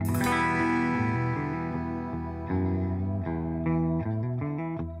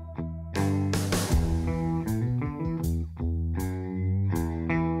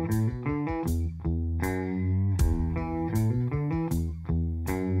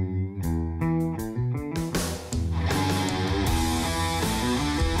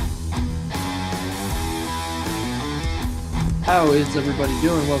How is everybody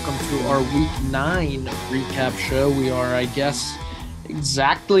doing? Welcome to our week 9 recap show. We are, I guess,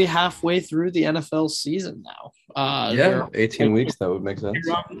 exactly halfway through the NFL season now. Yeah, 18 weeks, that would make sense.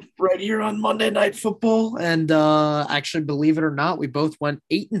 Right here on Monday Night Football. And actually, believe it or not, we both went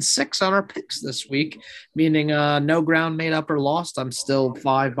 8-6 on our picks this week, meaning no ground made up or lost. I'm still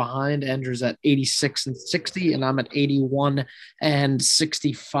 5 behind. Andrew's at 86 and 60, and I'm at 81 and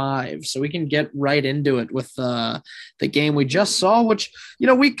 65. So we can get right into it with the game we just saw, which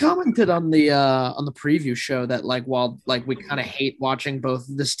we commented on the preview show that while we kind of hate watching both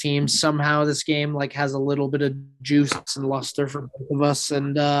of this team, somehow this game has a little bit of juice and luster for both of us,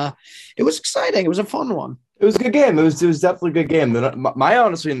 and it was exciting. It was a fun one. It was a good game. It was definitely a good game. My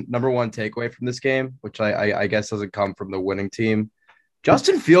honestly number one takeaway from this game, which I guess doesn't come from the winning team,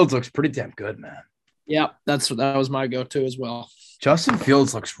 Justin Fields looks pretty damn good, man. Yeah, that was my go-to as well. Justin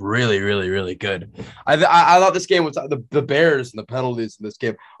Fields looks really, really, really good. I thought this game was the Bears and the penalties in this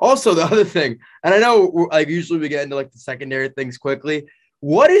game. Also, the other thing, and I know usually we get into the secondary things quickly.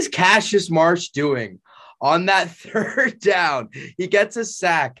 What is Cassius Marsh doing on that third down? He gets a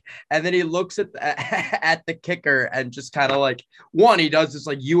sack, and then he looks at the kicker and just kind of he does this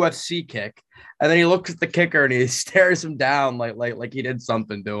UFC kick, and then he looks at the kicker and he stares him down like he did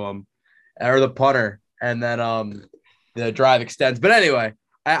something to him, or the punter, and then the drive extends. But anyway,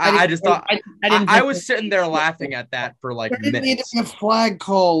 I just thought I was sitting there laughing at that for minutes. Didn't need a flag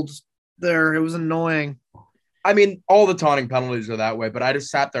called there. It was annoying. I mean, all the taunting penalties are that way, but I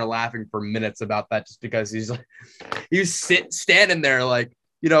just sat there laughing for minutes about that just because he's standing there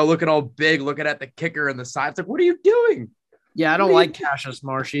looking all big, looking at the kicker in the side. It's like, what are you doing? Yeah, I don't like Cassius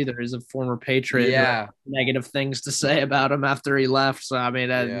Marsh either. He's a former Patriot. Yeah. Negative things to say about him after he left. So, I mean,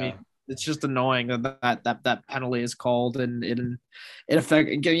 it's just annoying that penalty is called, and it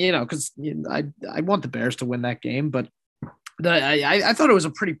affects, because I want the Bears to win that game, but I thought it was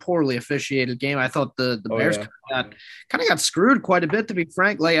a pretty poorly officiated game. I thought the Bears kind of got screwed quite a bit, to be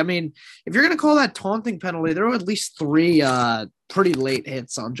frank. I mean, if you're going to call that taunting penalty, there were at least 3 pretty late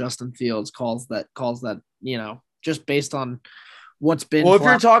hits on Justin Fields calls that just based on what's been. Well, if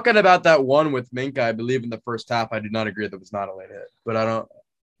you're talking about that one with Minkah, I believe in the first half, I do not agree that was not a late hit, but I don't.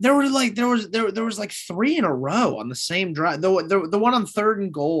 There was 3 in a row on the same drive. The one on 3rd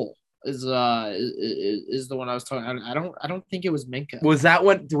and goal is the one I was talking. I don't think it was Minkah. Was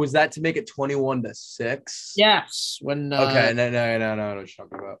that to make it 21-6? Yes. When okay, no, what you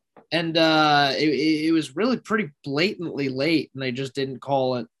talking about? And it was really pretty blatantly late, and they just didn't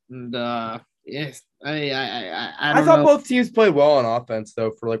call it. And I thought both teams played well on offense though,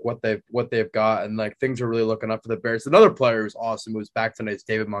 for what they've got, and things are really looking up for the Bears. Another player who's awesome who's back tonight is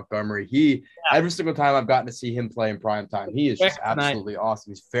David Montgomery. Every single time I've gotten to see him play in prime time, he is just absolutely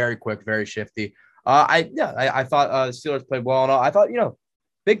awesome. He's very quick, very shifty. I thought the Steelers played well, and I thought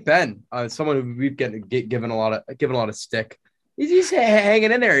Big Ben, someone who we've given a lot of stick. He's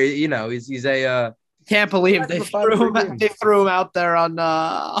hanging in there. He's a can't believe they threw him out there on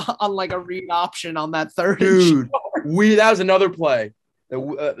a read option on that third. Dude, that was another play.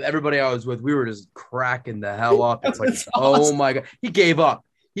 Everybody I was with, we were just cracking the hell up. It's awesome. Oh my God. He gave up.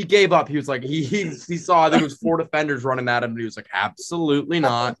 He was like, he saw, I think it was 4 defenders running at him, and he was like, absolutely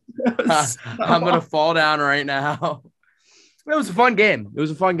not. I'm going to fall down right now. It was a fun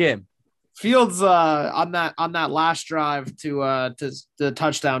game. Fields on that last drive to the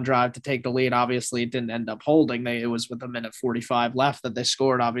touchdown drive to take the lead. Obviously, it didn't end up holding. It was with 1:45 left that they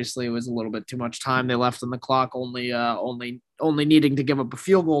scored. Obviously, it was a little bit too much time they left on the clock. Only needing to give up a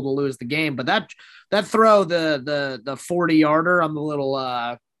field goal to lose the game. But that throw, the 40-yarder on the little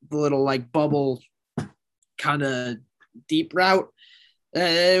bubble kind of deep route.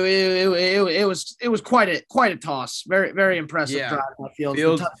 It was quite a toss. Very, very impressive drive by Fields.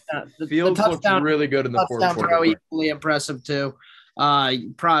 Fields looked really good in the fourth quarter. Throw equally impressive too.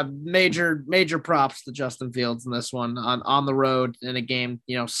 Major props to Justin Fields in this one on the road in a game.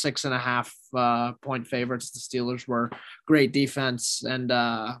 6.5 point favorites. The Steelers were great defense, and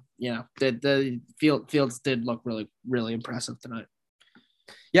the Fields did look really, really impressive tonight.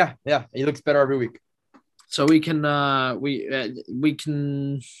 Yeah, he looks better every week. So we can I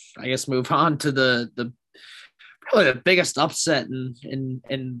guess move on to the probably the biggest upset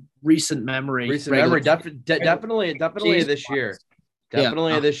in recent memory. Definitely this year.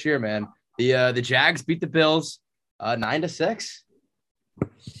 Definitely this year, man. The Jags beat the Bills 9-6.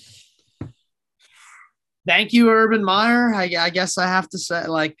 Thank you, Urban Meyer. I guess I have to say,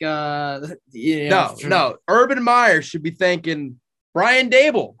 no. Urban Meyer should be thanking Brian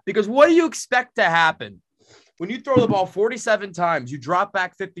Dable, because what do you expect to happen when you throw the ball 47 times, you drop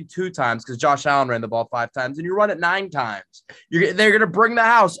back 52 times because Josh Allen ran the ball 5 times, and you run it 9 times. They're gonna bring the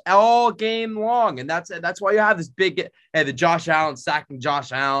house all game long, and that's why you have this big the Josh Allen sacking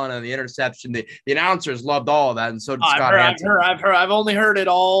Josh Allen and the interception. The announcers loved all of that, and so did Scott Hansen. I've only heard it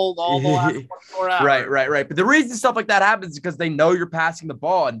all the last 24 hours. Right. But the reason stuff like that happens is because they know you're passing the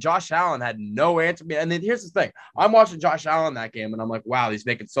ball, and Josh Allen had no answer. And then here's the thing: I'm watching Josh Allen that game, and I'm like, wow, he's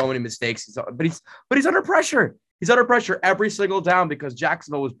making so many mistakes. But he's under pressure. He's under pressure every single down because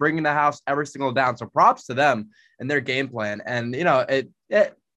Jacksonville was bringing the house every single down. So props to them and their game plan. And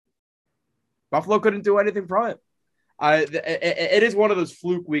Buffalo couldn't do anything from it. It is one of those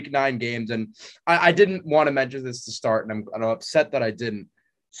fluke week 9 games, and I didn't want to mention this to start, and I'm upset that I didn't.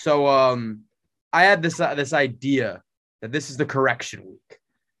 So I had this idea that this is the correction week,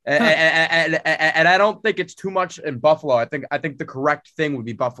 and I don't think it's too much in Buffalo. I think the correct thing would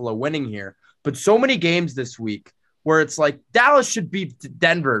be Buffalo winning here. But so many games this week where it's like Dallas should beat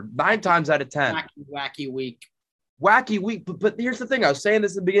Denver 9 times out of 10. Wacky week. But here's the thing. I was saying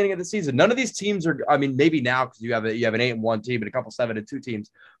this at the beginning of the season. None of these teams are, I mean, maybe now because you have an 8-1 team and a couple 7-2 teams.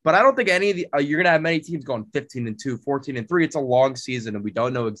 But I don't think any of the you're going to have many teams going 15-2, 14-3. It's a long season, and we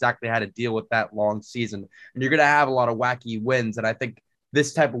don't know exactly how to deal with that long season. And you're going to have a lot of wacky wins. And I think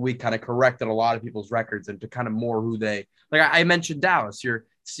this type of week kind of corrected a lot of people's records and to kind of more who they like. I mentioned Dallas.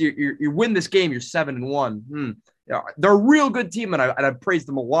 You win this game, you're 7-1. They're a real good team, and I praised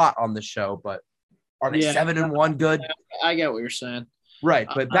them a lot on the show. But are they 7-1 good? I get what you're saying. Right,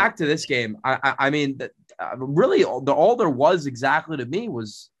 but back to this game. I mean, really, all there was exactly to me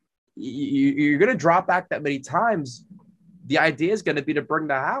was you're going to drop back that many times. The idea is going to be to bring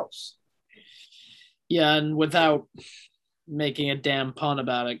the house. Yeah, and without making a damn pun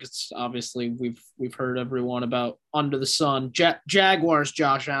about it, because obviously we've heard everyone about under the sun. Jaguars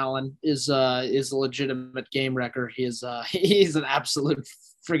Josh Allen is a legitimate game wrecker. He's an absolute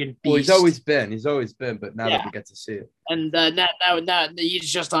friggin' beast. Well, he's always been, but now that we get to see it, and now he's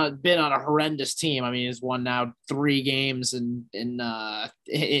just been on a horrendous team. I mean, he's won now 3 games in a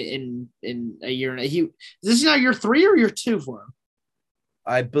year. This is now year 3 or year 2 for him.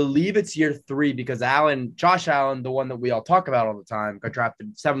 I believe it's year 3 because Josh Allen, the one that we all talk about all the time, got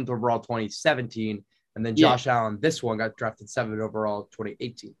drafted 7th overall 2017, and then Josh Allen, this one, got drafted 7th overall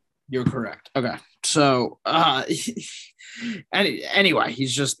 2018. You're correct. Okay, so anyway,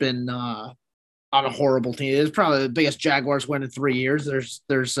 he's just been on a horrible team. It's probably the biggest Jaguars win in 3 years. There's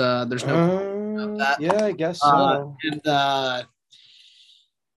no that. Yeah, I guess so.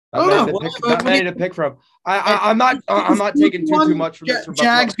 Not many to pick from. I'm not taking too much from this.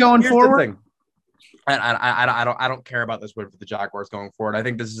 Jags going forward. And I don't care about this win for the Jaguars going forward. I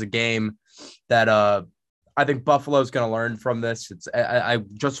think this is a game that I think Buffalo's going to learn from this. It's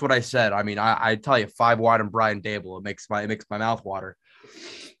just what I said. I mean, I tell you, 5 wide and Brian Dable, it makes my mouth water.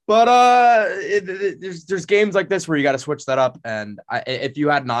 But there's games like this where you got to switch that up. And if you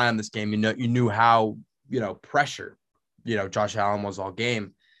had an eye on this game, you knew how pressured Josh Allen was all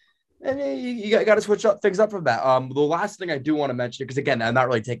game. And you got to switch things up from that. The last thing I do want to mention, because again, I'm not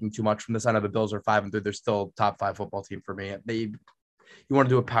really taking too much from this. I know the Bills are 5-3. They're still top 5 football team for me. You want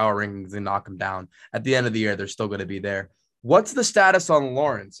to do a power rankings and knock them down. At the end of the year, they're still going to be there. What's the status on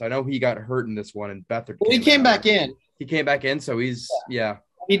Lawrence? I know he got hurt in this one, and Beathard. Well, he came back in. He came back in, so he's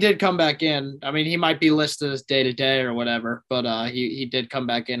He did come back in. I mean, he might be listed as day-to-day or whatever, but he did come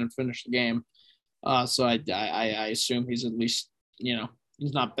back in and finish the game. So I assume he's at least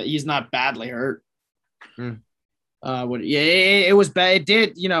he's not badly hurt. It was bad. It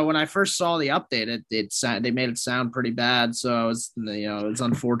did, when I first saw the update, they made it sound pretty bad. So it's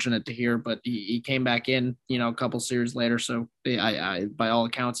unfortunate to hear, but he came back in, a couple series later. So I by all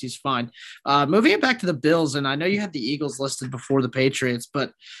accounts, he's fine. Moving it back to the Bills, and I know you had the Eagles listed before the Patriots, but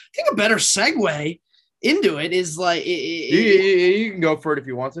I think a better segue into it is like you can go for it if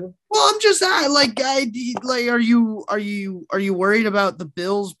you want to. Well, I'm just are you worried about the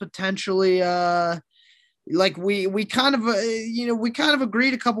Bills potentially? We kind of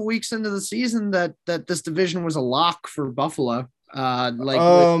agreed a couple weeks into the season that this division was a lock for Buffalo. What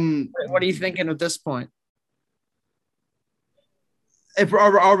are you thinking at this point?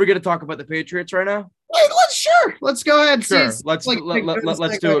 Are we going to talk about the Patriots right now? Let's go ahead. Sure. Let's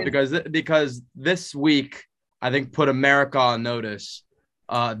do it because this week I think put America on notice.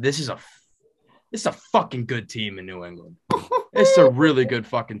 This is a fucking good team in New England. It's a really good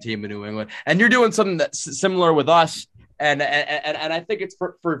fucking team in New England, and you're doing something that's similar with us. And I think it's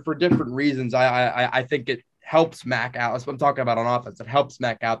for different reasons. I think it helps Mac out. That's what I'm talking about on offense. It helps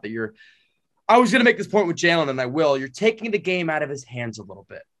Mac out that I was going to make this point with Jalen, and I will. You're taking the game out of his hands a little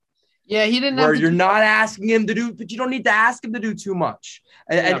bit. Yeah, he didn't where have you're not asking him to do, but you don't need to ask him to do too much.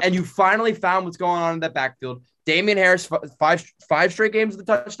 And you finally found what's going on in that backfield. Damian Harris, five straight games of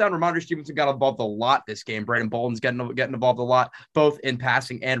the touchdown. Ramondre Stevenson got involved a lot this game. Brandon Bolden's getting involved a lot, both in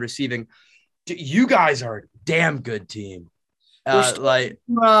passing and receiving. You guys are a damn good team.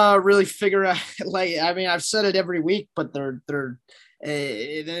 Really figure out. Like, I mean, I've said it every week, but they're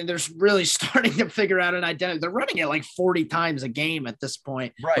really starting to figure out an identity. They're running it like 40 times a game at this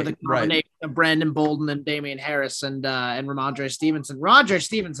point, right? With a combination of Brandon Bolden and Damian Harris and Ramondre Stevenson. Ramondre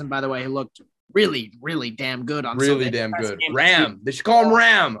Stevenson, by the way, who looked really, really damn good on really Sunday. Damn good. Ram. They should call him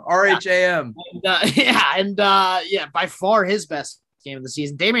Ram. RHAM. And, by far his best game of the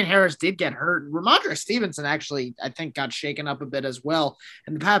season. Damian Harris did get hurt. Ramondre Stevenson actually, I think, got shaken up a bit as well.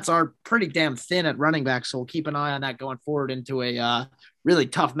 And the Pats are pretty damn thin at running back, so we'll keep an eye on that going forward into a really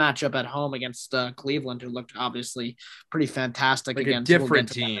tough matchup at home against Cleveland, who looked obviously pretty fantastic. Like against a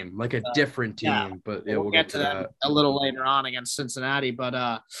different team, but we'll get to that a little later on against Cincinnati.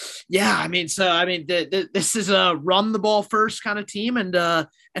 But this is a run the ball first kind of team, and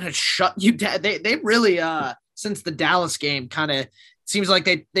it shut you down. They really since the Dallas game kind of seems like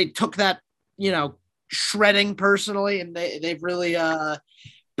they took that, shredding personally, and they've really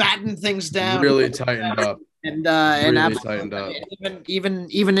battened things down, really tightened up. And really tightened up. Even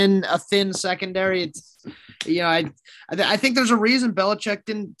in a thin secondary, it's I think there's a reason Belichick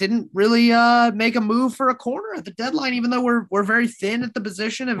didn't really make a move for a corner at the deadline, even though we're very thin at the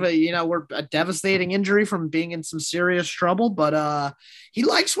position of we're a devastating injury from being in some serious trouble. But he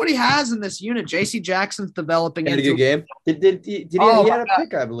likes what he has in this unit. J.C. Jackson's developing into a good game. Did he had a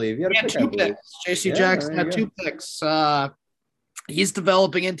pick, I believe. He had two picks. J.C. Jackson had 2 picks. He's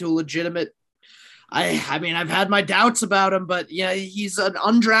developing into a legitimate. I mean, I've had my doubts about him, but yeah, he's an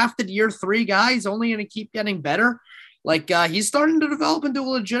undrafted year 3 guy. He's only going to keep getting better. Like he's starting to develop into a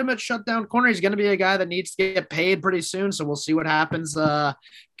legitimate shutdown corner. He's going to be a guy that needs to get paid pretty soon. So we'll see what happens.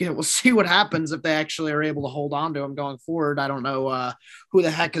 We'll see what happens if they actually are able to hold on to him going forward. I don't know who the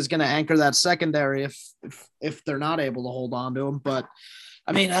heck is going to anchor that secondary if they're not able to hold on to him. But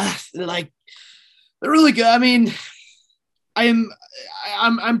I mean, they're really good. I mean,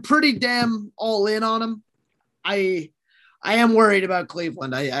 I'm pretty damn all in on him. I am worried about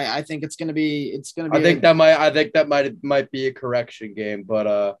Cleveland. I think it's gonna be. I think that might be a correction game,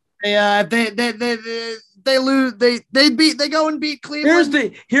 but they lose. They go and beat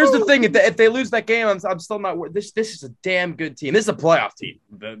Cleveland. Here's the thing. If they lose that game, I'm still not. This is a damn good team. This is a playoff team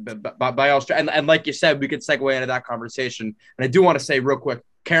by all. And like you said, we could segue into that conversation. And I do want to say real quick,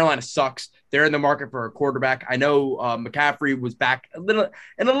 Carolina sucks. They're in the market for a quarterback. I know McCaffrey was back in a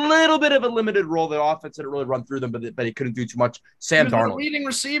little bit of a limited role. The offense didn't really run through them, but he couldn't do too much. Sam Darnold, leading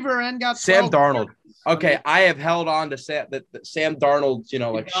receiver, and got Sam Darnold. Okay, I have held on to Sam Darnold's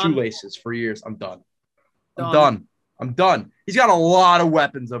shoelaces for years. I'm done. I'm done. He's got a lot of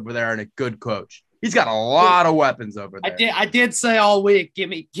weapons over there and a good coach. He's got a lot of weapons over there. I did say all week, give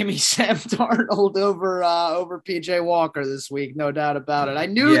me Sam Darnold over PJ Walker this week, no doubt about it. I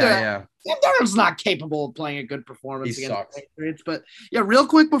knew that Sam Darnold's not capable of playing a good performance against the Patriots. But yeah, real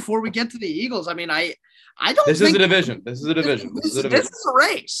quick before we get to the Eagles, I mean, I don't. This is a division. This is a division. This is a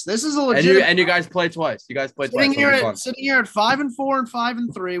race. This is a legit. And you guys play twice. Sitting here at 5-4 and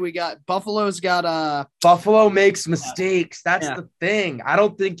 5-3. We got Buffalo's got Buffalo makes mistakes. That's the thing. I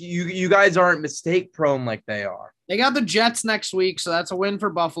don't think you guys aren't mistake prone like they are. They got the Jets next week, so that's a win for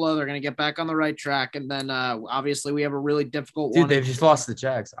Buffalo. They're going to get back on the right track, and then obviously we have a really difficult one. Dude, they've just lost the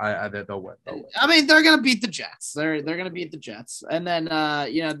Jags. They'll win. I mean, they're going to beat the Jets. They're going to beat the Jets, and then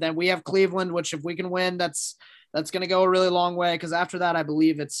then we have Cleveland, which if we can win, that's going to go a really long way. Because after that, I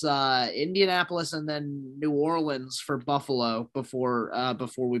believe it's Indianapolis and then New Orleans for Buffalo before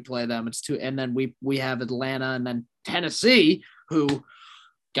we play them. It's 2, and then we have Atlanta and then Tennessee, who.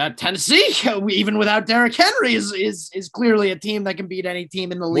 Got Tennessee, even without Derrick Henry, is clearly a team that can beat any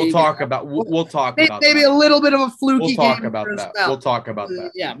team in the league. We'll talk about maybe a little bit of a fluky. We'll talk about that. We'll talk about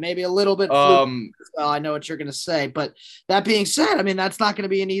that. Yeah, maybe a little bit. Fluky. Well, I know what you're going to say, but that being said, I mean that's not going to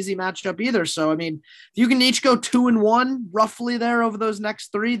be an easy matchup either. So I mean, if you can each go 2-1 roughly there over those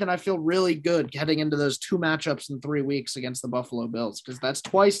next 3, then I feel really good heading into those 2 matchups in 3 weeks against the Buffalo Bills, because that's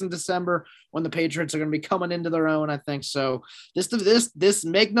twice in December when the Patriots are going to be coming into their own. I think so. This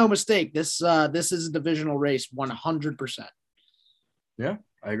make no mistake. This is a divisional race, 100%. Yeah,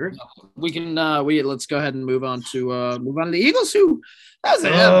 I agree. We can let's go ahead and move on to the Eagles, who that was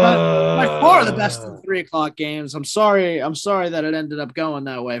by far the best of the 3 o'clock games. I'm sorry that it ended up going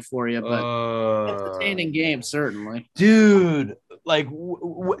that way for you, but entertaining game certainly. Dude,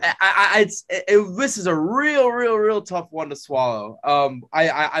 This is a real tough one to swallow.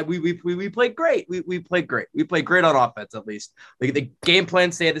 We played great. We played great. We played great on offense, at least. Like the game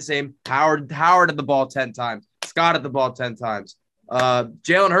plan stayed the same. Howard had the ball 10 times. Scott had the ball 10 times.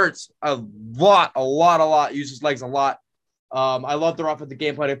 Jalen Hurts a lot. Used his legs a lot. I love their offensive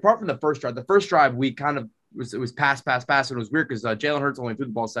game plan. Apart from the first drive, we kind of it was pass. And it was weird because Jalen Hurts only threw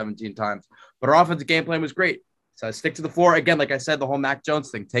the ball 17 times. But our offensive game plan was great. So stick to the floor. Again, like I said, the whole Mac Jones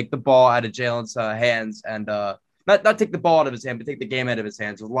thing. Take the ball out of Jalen's hands and not take the ball out of his hand, but take the game out of his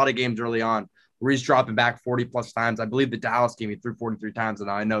hands. There's a lot of games early on where he's dropping back 40-plus times. I believe the Dallas game he threw 43 times, and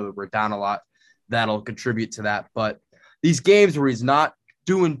I know that we're down a lot. That'll contribute to that. But these games where he's not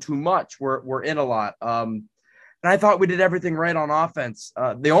doing too much, we're in a lot. And I thought we did everything right on offense.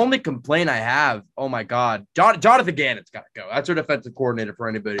 The only complaint I have, oh, my God, Jonathan Gannon's got to go. That's our defensive coordinator for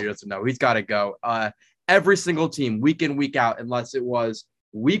anybody who doesn't know. He's got to go. Every single team, week in, week out, unless it was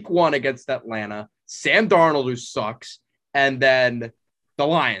week 1 against Atlanta, Sam Darnold, who sucks, and then the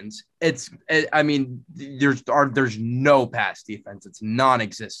Lions. There's no pass defense. It's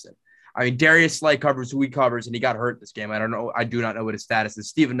non-existent. I mean, Darius Slay covers who he covers, and he got hurt this game. I don't know. I do not know what his status is.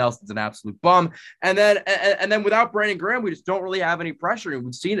 Steven Nelson's an absolute bum. And then without Brandon Graham, we just don't really have any pressure. And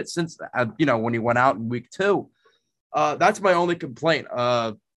we've seen it since, when he went out in week 2. That's my only complaint.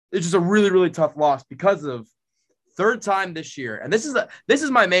 It's just a really tough loss because of third time this year. And this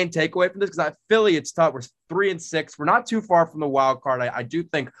is my main takeaway from this, because Philly, it's tough. We're 3-6. We're not too far from the wild card. I do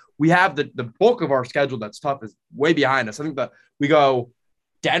think we have the bulk of our schedule that's tough is way behind us. I think that we go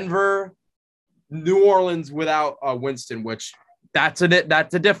Denver, New Orleans without Winston, which that's a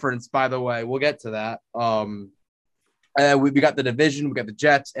difference, by the way. We'll get to that. We got the division, we got the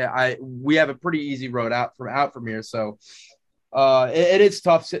Jets. We have a pretty easy road out from here. So it is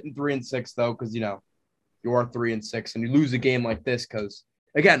tough sitting 3-6 though, because you are 3-6 and you lose a game like this. Because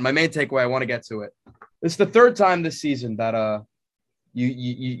again, my main takeaway, I want to get to it. It's the third time this season that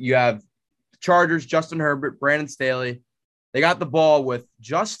you have Chargers, Justin Herbert, Brandon Staley. They got the ball with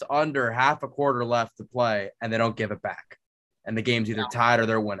just under half a quarter left to play, and they don't give it back. And the game's either tied or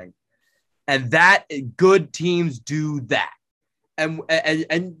they're winning. And that good teams do that. And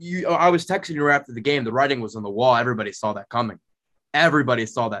I was texting you after the game. The writing was on the wall. Everybody saw that coming.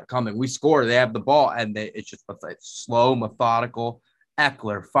 We scored. They have the ball, and it's just like slow, methodical.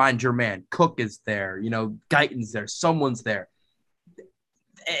 Eckler, find your man. Cook is there. Guyton's there. Someone's there.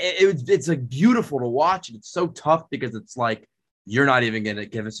 It's like beautiful to watch. And it's so tough because it's like you're not even going to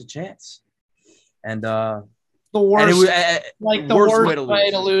give us a chance. And the worst, and worst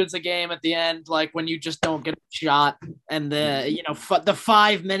way to lose a game at the end, like when you just don't get a shot, and the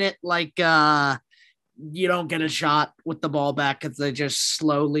 5 minute you don't get a shot with the ball back because they just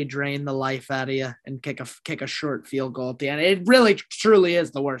slowly drain the life out of you and kick a short field goal at the end. It really truly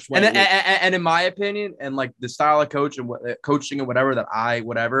is the worst way. And in my opinion, and like the style of coaching and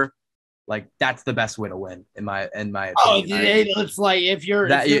whatever, like that's the best way to win in my opinion. It's like if you're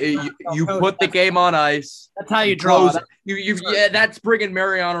you put the game on ice. That's how you draw. That's bringing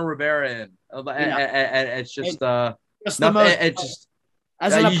Mariano Rivera in, and it's just you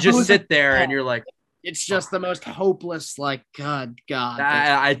just sit there and you're like. It's just the most hopeless, God.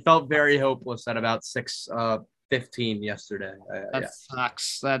 I felt very hopeless at about 6:15 yesterday. That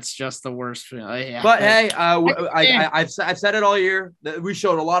sucks. That's just the worst feeling. Yeah. But hey, I've said it all year. We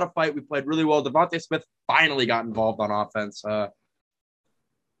showed a lot of fight. We played really well. Devontae Smith finally got involved on offense.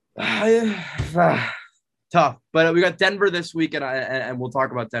 Tough, but we got Denver this week, and we'll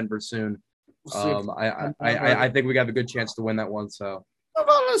talk about Denver soon. I think we have a good chance to win that one. So.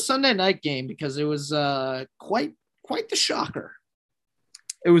 About a Sunday night game because it was quite the shocker.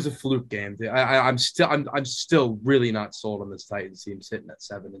 It was a fluke game. I'm still really not sold on this Titans team sitting at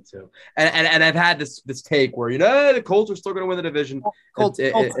 7-2. And I've had this take where the Colts are still going to win the division. Colts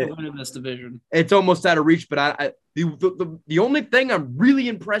are winning this division. It's almost out of reach. But the only thing I'm really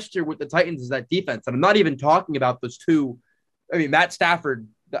impressed here with the Titans is that defense. And I'm not even talking about those two. I mean, Matt Stafford.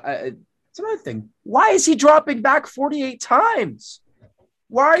 It's another thing. Why is he dropping back 48 times?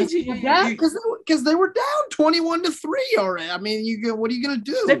 Why is he? Because they were down 21-3 already. I mean, what are you going to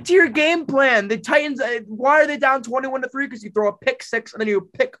do? Stick to your game plan. The Titans. Why are they down 21-3? Because you throw a pick six and then you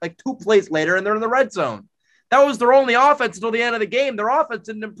pick like 2 plays later and they're in the red zone. That was their only offense until the end of the game. Their offense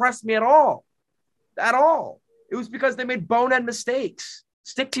didn't impress me at all. At all. It was because they made bonehead mistakes.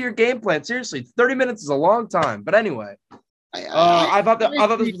 Stick to your game plan. Seriously, 30 minutes is a long time. But anyway, I thought this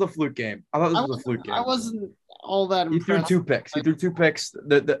was a fluke game. I all that He threw impressed. 2 picks.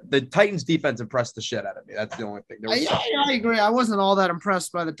 The Titans defense impressed the shit out of me. That's the only thing. I agree. I wasn't all that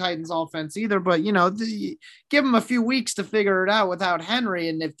impressed by the Titans offense either, but give them a few weeks to figure it out without Henry.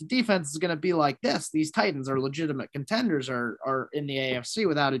 And if the defense is going to be like this, these Titans are legitimate contenders are in the AFC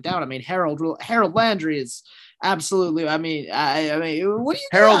without a doubt. I mean, Harold Landry is absolutely. I mean, what do you?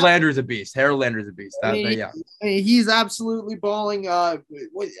 Harold Landry's a beast. Yeah. I mean, he's absolutely balling.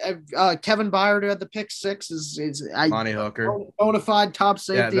 Kevin Byard, who had the pick six, is Monty Hooker, bona fide top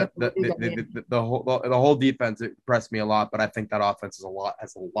safety. Yeah, the whole defense impressed me a lot, but I think that offense has a lot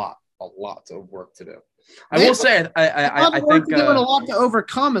of work to do. I will say, I think doing a lot to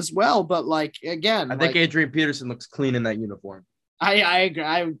overcome as well. But like again, I think Adrian Peterson looks clean in that uniform. I agree.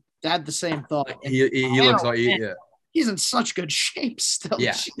 I had the same thought. He looks like he's in such good shape still.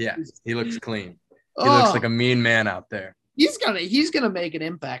 Yeah, yeah, he looks clean. He looks like a mean man out there. He's gonna make an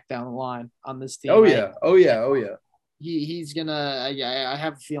impact down the line on this team. Oh yeah. He's gonna. I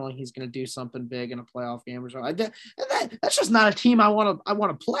have a feeling he's gonna do something big in a playoff game or something. That's just not a team I want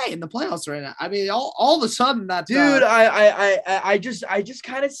to play in the playoffs right now. I mean, all of a sudden that dude, I just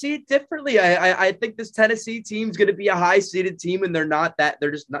kind of see it differently. I think this Tennessee team's gonna be a high seeded team, and they're not that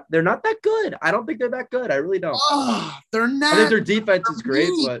that good. I don't think they're that good. I really don't. Oh, they're not. I think their defense is great,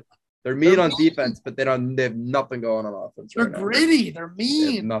 but they're mean on defense, but they have nothing going on offense. They're gritty. They're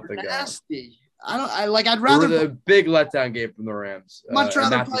mean. Nothing they're nasty. I'd rather the big letdown game from the Rams. Much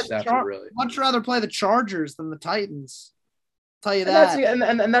rather play the Chargers than the Titans. I'll tell you that.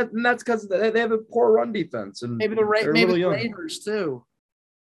 And that's because they have a poor run defense, and maybe the Raiders too.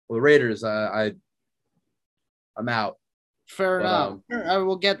 Well, the Raiders, I'm out. Fair enough.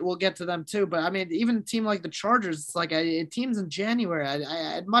 We'll get to them too. But I mean, even a team like the Chargers, it's like teams in January.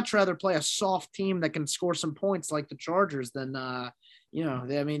 I'd much rather play a soft team that can score some points like the Chargers than I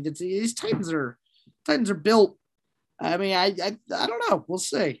mean, these Titans are built. I mean, I don't know. We'll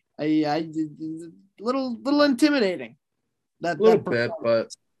see. Little intimidating. That bit, but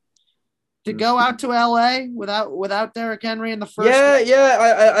to go out to LA without Derrick Henry in the first.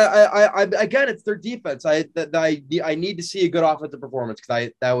 Yeah. I again, it's their defense. I need to see a good offensive performance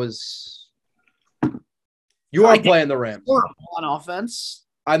because you are playing the Rams on offense.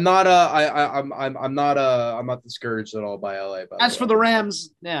 I'm not discouraged at all by LA. As for the Rams,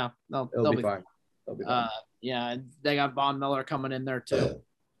 yeah, they'll be fine. Yeah, they got Von Miller coming in there too.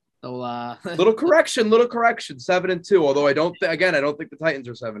 So little correction, 7-2. Although I don't think the Titans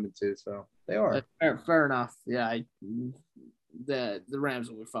are 7-2, so they are. Fair enough. Yeah, the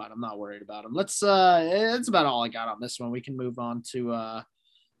Rams will be fine. I'm not worried about them. It's about all I got on this one. We can move on to a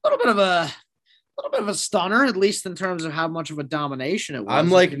little bit of a stunner, at least in terms of how much of a domination it was.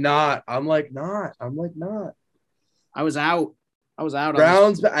 I'm like not. I was out.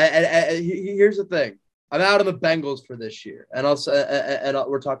 Browns. Here's the thing. I'm out on the Bengals for this year, and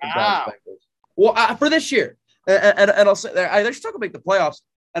we're talking Browns Bengals. Well, for this year, and I'll say they're still gonna make the playoffs.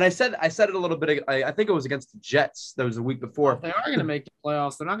 And I said it a little bit. I think it was against the Jets. That was the week before. They are gonna make the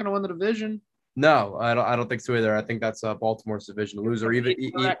playoffs. They're not gonna win the division. No, I don't think so either. I think that's Baltimore's division to lose, or even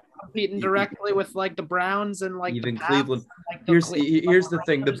competing directly with like the Browns and like even Cleveland. Here's the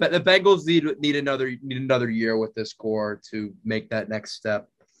thing: the Bengals need another year with this core to make that next step.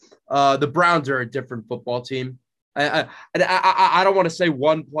 The Browns are a different football team. I don't want to say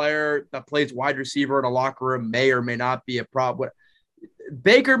one player that plays wide receiver in a locker room may or may not be a problem.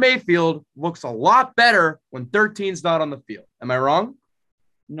 Baker Mayfield looks a lot better when 13's not on the field. Am I wrong?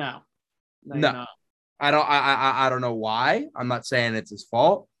 No. I don't know why. I'm not saying it's his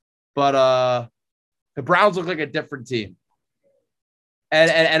fault, but the Browns look like a different team.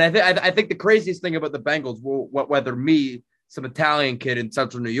 And I think the craziest thing about the Bengals, whether me, some Italian kid in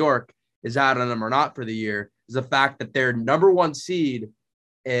Central New York, is out on them or not for the year, is the fact that they're number one seed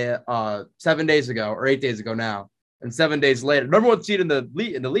 7 days ago or 8 days ago now, and 7 days later, number one seed in the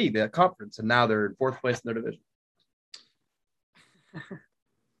league, the conference, and now they're in fourth place in their division.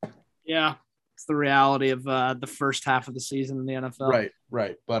 Yeah, it's the reality of the first half of the season in the NFL.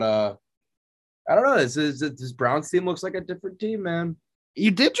 Right. But I don't know. This Browns team looks like a different team, man. You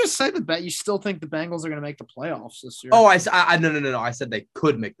did just say you still think the Bengals are going to make the playoffs this year. Oh, no. I said they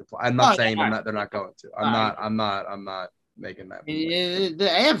could make the playoffs. I'm not saying they're not going to. I'm not making that. The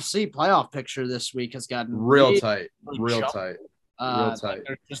AFC playoff picture this week has gotten real tight.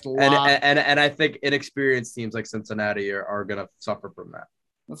 Just a lot. And I think inexperienced teams like Cincinnati are going to suffer from that.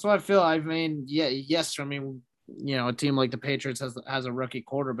 That's what I feel. I mean, yes. I mean, a team like the Patriots has a rookie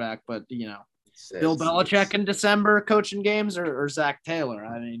quarterback, but Bill Belichick in December coaching games or Zach Taylor?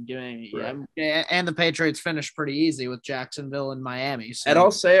 I mean, and the Patriots finished pretty easy with Jacksonville and Miami. So. And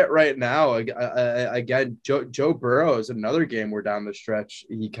I'll say it right now. Again, Joe Burrow is another game where down the stretch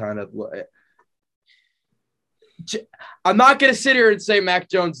he kind of. I'm not going to sit here and say Mac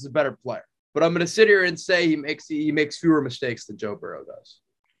Jones is a better player, but I'm going to sit here and say he makes fewer mistakes than Joe Burrow does.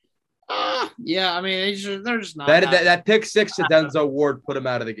 Yeah, I mean, they're just not. That pick six to Denzel Ward put him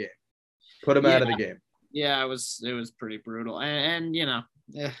out of the game. Out of the game. Yeah, it was pretty brutal, and you know,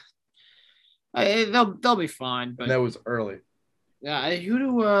 they'll be fine. But and that was early. Yeah,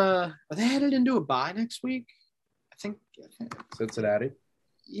 are they headed into a bye next week? I think Cincinnati.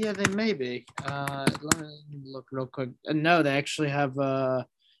 Yeah, they may be. Let me look real quick. No, they actually have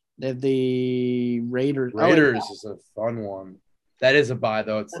they have the Raiders. Raiders is a fun one. That is a bye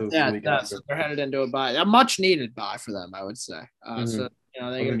though. It's they're headed into a bye, a much needed bye for them, I would say. So you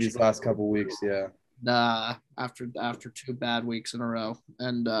know they get these last couple weeks, yeah. After 2 bad weeks in a row,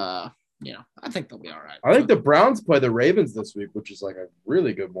 and you know I think they'll be all right. I think the Browns play the Ravens this week, which is like a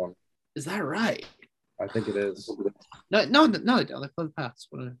really good one. Is that right? I think it is. No, they don't. They play the Pats.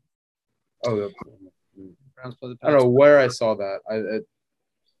 The Browns play the Pats. I don't know where I saw that.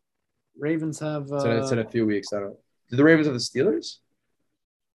 Ravens have. It's in a few weeks. I don't. Do the Ravens have the Steelers?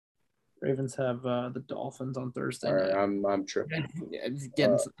 Ravens have the Dolphins on Thursday. All right, I'm tripping.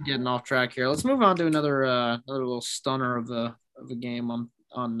 Getting off track here. Let's move on to another little stunner of a game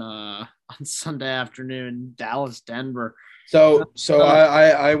on Sunday afternoon. Dallas, Denver. So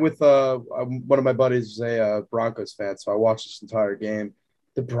I with one of my buddies is a Broncos fan, so I watched this entire game.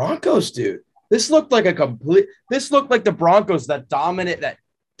 The Broncos, dude, this looked like the Broncos that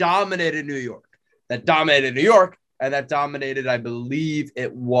dominated New York, and that dominated, I believe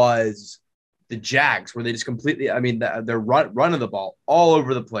it was the Jags, where they just completely, I mean, they're running the ball all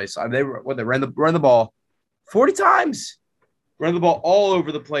over the place. I mean, they ran the ball 40 times. Run the ball all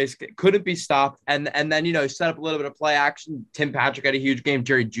over the place, couldn't be stopped. And then, you know, set up a little bit of play action. Tim Patrick had a huge game.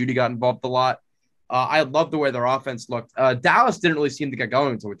 Jerry Jeudy got involved a lot. I love the way their offense looked. Dallas didn't really seem to get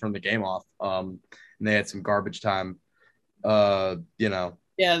going until we turned the game off. And they had some garbage time, you know.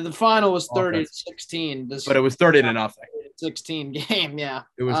 Yeah, the final was 30-16. But it was 30-0. 16 game, yeah.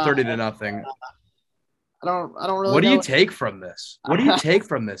 It was 30-0. I don't really. What do you take from this?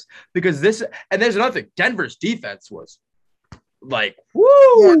 Because this, and there's another thing. Denver's defense was like, woo!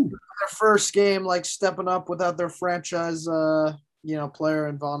 Yeah, their first game, like stepping up without their franchise, player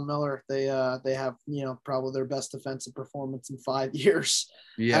in Von Miller. They have, probably their best defensive performance in 5 years.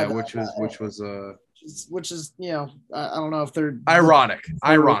 Yeah, and, which is I don't know if they're ironic.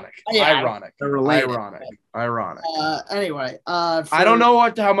 They're related. Ironic. Anyway, I don't know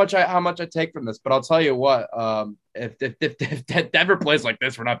how much I take from this, but I'll tell you what. If Denver plays like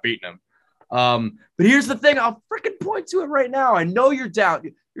this, we're not beating them. But here's the thing. I'll freaking point to it right now. I know you're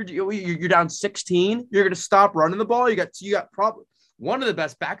down. You're down 16. You're going to stop running the ball. You got probably one of the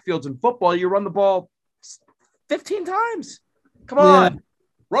best backfields in football. You run the ball 15 times. Come on.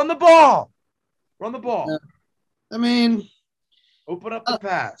 Run the ball. I mean, open up the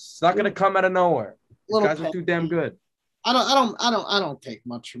pass. It's not going to come out of nowhere. These guys are too damn good. I don't take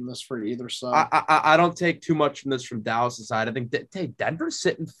much from this for either side. I don't take too much from this from Dallas' side. I think Denver's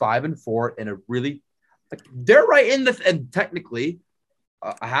sitting 5-4 in a really, they're right in and technically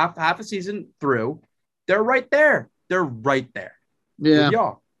a half a season through, they're right there. Yeah.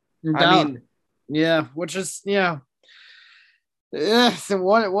 Y'all. I mean, yeah, which is so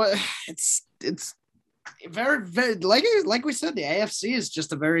what it's very, very like we said, the AFC is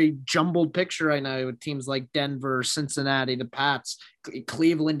just a very jumbled picture right now with teams like Denver, Cincinnati, the Pats,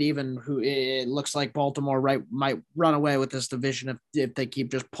 Cleveland, even, who it looks like Baltimore might run away with this division if they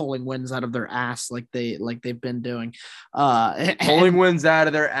keep just pulling wins out of their ass like they've been doing. Pulling wins out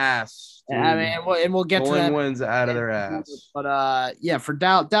of their ass. Dude. I mean, we'll get to that. Pulling wins out of their ass. But for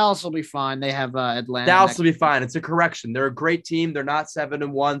Dallas will be fine. They have Atlanta. Dallas will be fine. It's a correction. They're a great team. They're not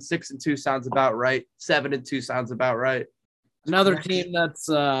 7-1. 6-2 sounds about right. 7-2 sounds about right. Another team that's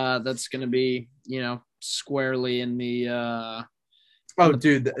going to be squarely in the.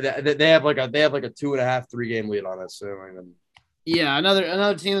 Dude, they have like a 2.5, 3 game lead on us. So yeah,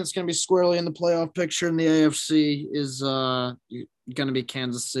 another team that's going to be squarely in the playoff picture in the AFC is going to be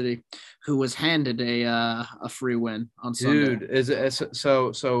Kansas City, who was handed a free win on Sunday. Dude,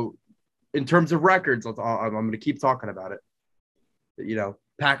 so in terms of records, I'm going to keep talking about it.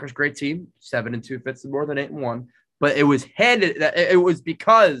 Packers, great team, 7-2 fits more than 8-1, but it was handed. It was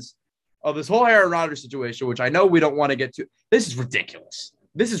because of this whole Aaron Rodgers situation, which I know we don't want to get to. This is ridiculous.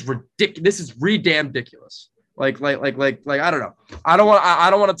 This is damn ridiculous. Like I don't know. I don't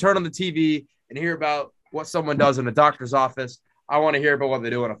want to turn on the TV and hear about what someone does in a doctor's office. I want to hear about what they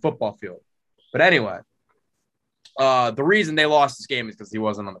do on a football field. But anyway, the reason they lost this game is because he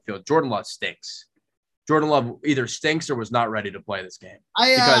wasn't on the field. Jordan Love stinks. Jordan Love either stinks or was not ready to play this game.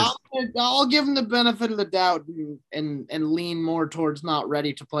 I'll give him the benefit of the doubt and lean more towards not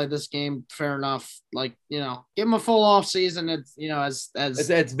ready to play this game. Fair enough. Like, give him a full off season. It's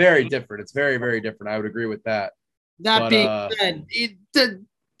it's very different. It's very, very different. I would agree with that. That being said,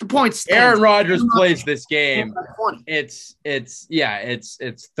 the point stands. Aaron Rodgers plays this game. It's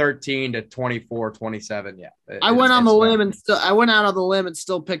 13 to 24, 27. Yeah. I went out on the limb and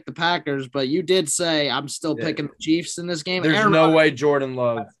still picked the Packers, but you did say I'm still picking the Chiefs in this game. There's no way Jordan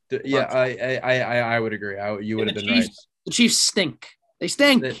Love. Yeah, I would agree. You would have been right. The Chiefs stink. They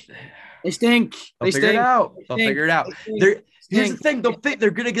stink. They stink. They'll figure it out. Here's the thing: they're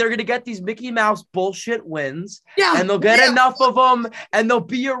gonna get these Mickey Mouse bullshit wins, and they'll get enough of them, and they'll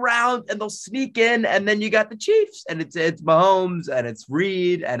be around, and they'll sneak in, and then you got the Chiefs, and it's Mahomes, and it's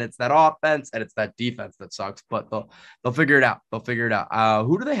Reed, and it's that offense, and it's that defense that sucks, but they'll figure it out.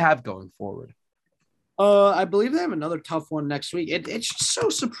 Who do they have going forward? I believe they have another tough one next week. It's just so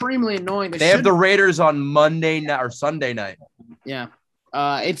supremely annoying. They have the Raiders on Monday night or Sunday night. Yeah.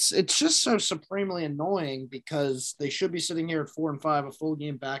 It's just so supremely annoying because they should be sitting here at 4-5, a full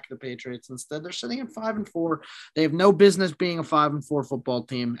game back of the Patriots. Instead, they're sitting at 5-4. They have no business being a 5-4 football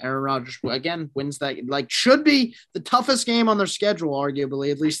team. Aaron Rodgers again wins that. Should be the toughest game on their schedule,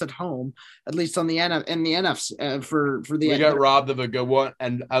 arguably, at least at home, at least on the NFC for the. We got robbed of a good one,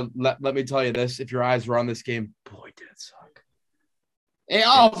 and let me tell you this: if your eyes were on this game, boy, did it suck.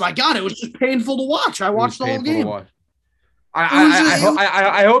 Oh my God, it was just painful to watch. I watched the whole game.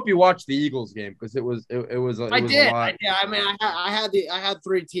 I hope you watched the Eagles game because it was a lot. I mean, I had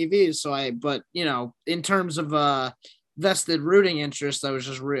 3 TVs, but in terms of vested rooting interest, I was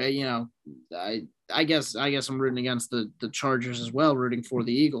just I guess I'm rooting against the Chargers as well, rooting for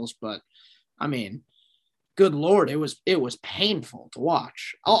the Eagles, but I mean, good Lord, it was painful to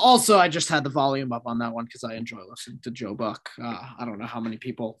watch. Also, I just had the volume up on that one because I enjoy listening to Joe Buck. I don't know how many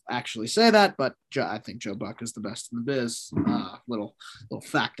people actually say that, but I think Joe Buck is the best in the biz. Little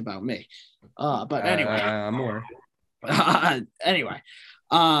fact about me. But anyway, I'm aware. Anyway,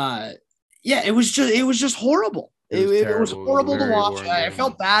 it was just horrible. It was horrible to watch. I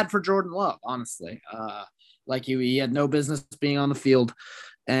felt bad for Jordan Love, honestly. He had no business being on the field,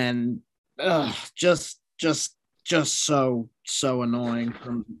 and just so annoying.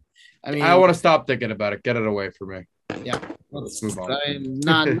 I want to stop thinking about it. Get it away from me. Yeah, let's move on.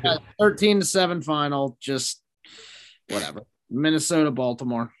 Not 13-7 final. Just whatever. Minnesota,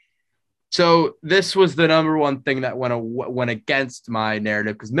 Baltimore. So this was the number one thing that went against my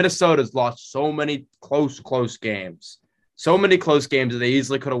narrative because Minnesota's lost so many close games. So many close games that they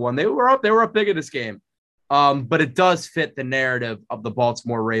easily could have won. They were up big in this game. But it does fit the narrative of the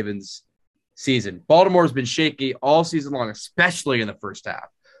Baltimore Ravens season. Baltimore has been shaky all season long, especially in the first half.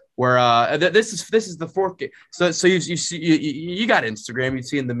 Where this is the fourth game. So you got Instagram. You've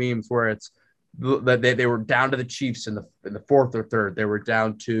seen the memes where it's that they were down to the Chiefs in the fourth or third. They were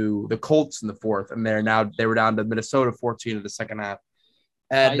down to the Colts in the fourth, and they were down to Minnesota 14 in the second half.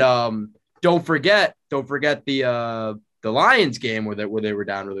 And don't forget the Lions game where they were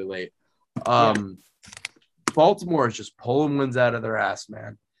down really late. Baltimore is just pulling wins out of their ass,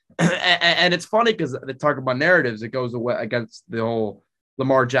 man. And it's funny because they talk about narratives. It goes away against the whole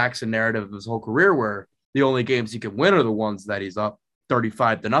Lamar Jackson narrative of his whole career, where the only games he can win are the ones that he's up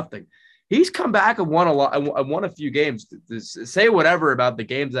 35-0. He's come back and won a lot. And won a few games. Say whatever about the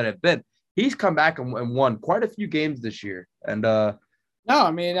games that have been. He's come back and won quite a few games this year. And no,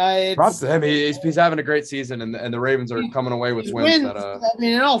 I mean, props to him. He's having a great season, and the Ravens are coming away with wins. I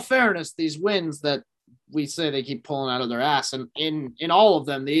mean, in all fairness, these wins that we say they keep pulling out of their ass, and in all of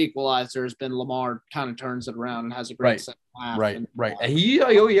them, the equalizer has been Lamar kind of turns it around and has a great second half. Right. And he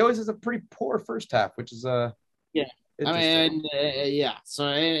always has a pretty poor first half, which is yeah. I mean, yeah. So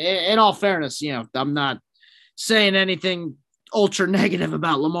in all fairness, I'm not saying anything ultra negative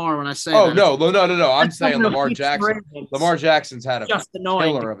about Lamar when I say. Oh no! I'm saying Lamar Jackson. Lamar Jackson's had a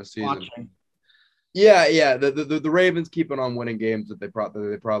killer of a season. Watching. Yeah. The Ravens keeping on winning games that they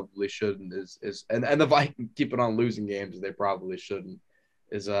probably shouldn't and the Vikings keeping on losing games that they probably shouldn't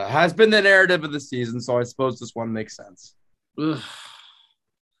has been the narrative of the season. So I suppose this one makes sense.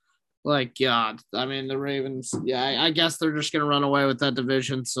 Like God, I mean the Ravens. Yeah, I guess they're just gonna run away with that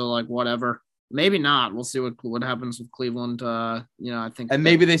division. So like whatever. Maybe not. We'll see what happens with Cleveland. I think, and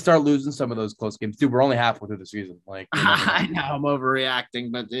maybe they start losing some of those close games. Dude, we're only halfway through the season. Like, I know I'm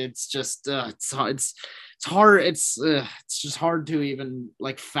overreacting, but it's just it's hard. It's just hard to even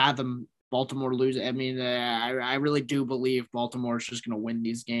like fathom Baltimore loses. I mean, I really do believe Baltimore's just going to win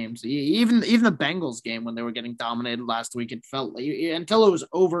these games. Even the Bengals game when they were getting dominated last week, it felt like until it was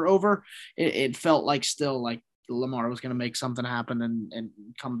over, it felt like still like Lamar was going to make something happen and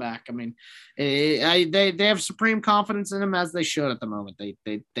come back. I mean, they have supreme confidence in him as they should at the moment.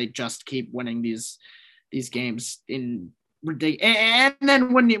 They just keep winning these games in ridiculous. And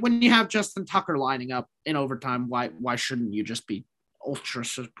then when you have Justin Tucker lining up in overtime, why shouldn't you just be ultra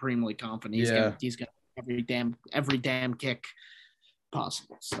supremely confident he's gonna every damn kick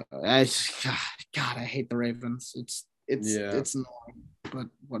possible? So I hate the Ravens. It's annoying, but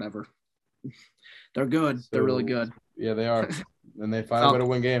whatever. They're good. They're really good. Yeah, they are. And they find a way to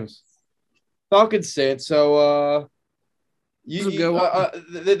win games. Falcons Saints. So this is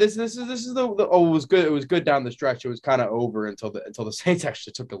the it was good. It was good down the stretch. It was kind of over until the Saints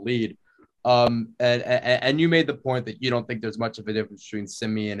actually took a lead. And you made the point that you don't think there's much of a difference between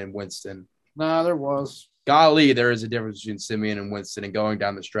Simeon and Winston. No, there was. Golly, there is a difference between Simeon and Winston, and going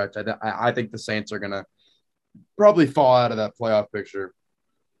down the stretch, I think the Saints are gonna probably fall out of that playoff picture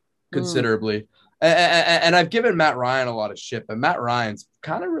considerably. And I've given Matt Ryan a lot of shit, but Matt Ryan's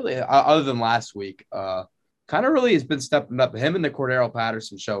kind of really, other than last week, kind of really has been stepping up. Him and the Cordero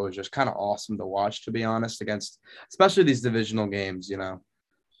Patterson show was just kind of awesome to watch, to be honest, against especially these divisional games. You know,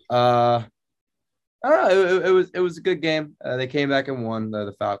 I don't know. It was a good game. They came back and won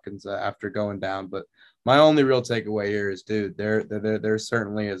the Falcons after going down. But my only real takeaway here is, dude, there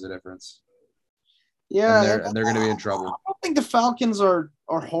certainly is a difference. Yeah, and they're going to be in trouble. I don't think the Falcons are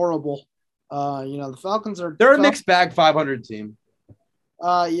horrible. The Falcons are. They're a mixed bag 500 team.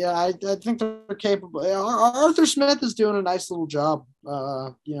 Yeah, I think they're capable. Arthur Smith is doing a nice little job.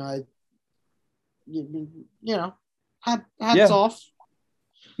 Hats off.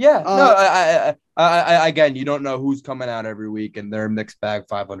 Yeah, no, I again, you don't know who's coming out every week, and they're a mixed bag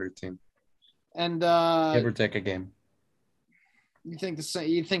 500 team. And give or take a game. You think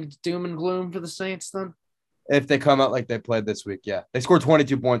it's doom and gloom for the Saints then? If they come out like they played this week, yeah. They scored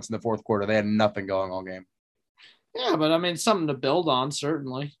 22 points in the fourth quarter. They had nothing going all game. Yeah, but I mean, something to build on,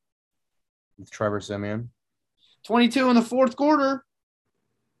 certainly. With Trevor Siemian. 22 in the fourth quarter.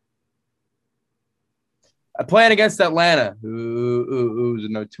 Playing against Atlanta, who's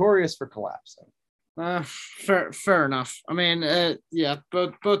notorious for collapsing. Fair enough. I mean,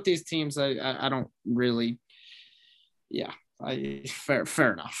 both these teams, I don't really,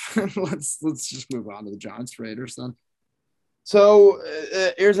 fair enough. Let's just move on to the Giants Raiders then. So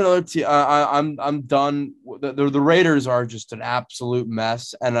here's another team. I'm done. The Raiders are just an absolute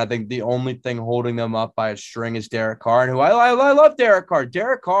mess, and I think the only thing holding them up by a string is Derek Carr, and who I love Derek Carr.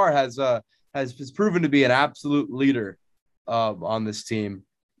 Derek Carr has proven to be an absolute leader on this team,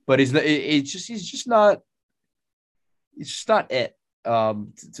 but he's just not it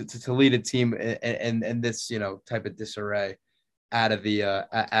to lead a team in this type of disarray out of the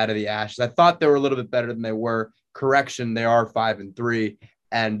ashes. I thought they were a little bit better than they were. Correction, they are 5-3,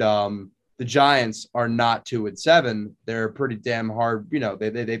 and the Giants are not 2-7. They're pretty damn hard.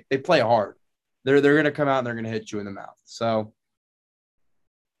 They play hard. They're going to come out and they're going to hit you in the mouth. So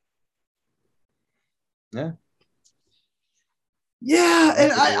yeah. Yeah,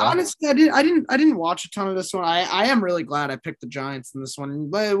 and I honestly I didn't watch a ton of this one. I am really glad I picked the Giants in this one.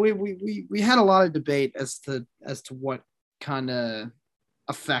 But we had a lot of debate as to what kind of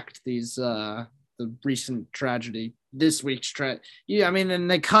affect these the recent tragedy, this week's tragedy. Yeah, I mean, and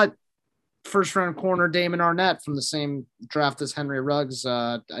they cut first round corner Damon Arnett from the same draft as Henry Ruggs,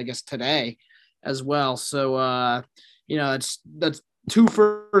 I guess today as well. So that's 2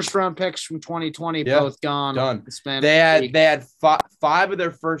 first round picks from 2020, both gone. Done. They had five of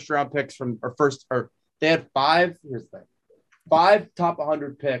their first round picks they had five. Here's the thing: 5 top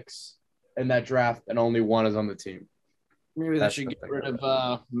 100 picks in that draft, and only 1 is on the team. Maybe they should get rid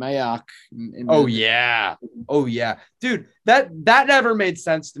of Mayock. Oh yeah, dude. That never made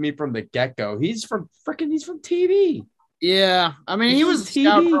sense to me from the get go. He's from TV. Yeah, I mean, he was a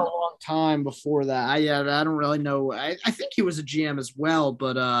scout for a long time before that. I don't really know. I think he was a GM as well,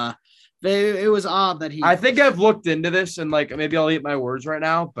 but it was odd that he. I think I've looked into this, and maybe I'll eat my words right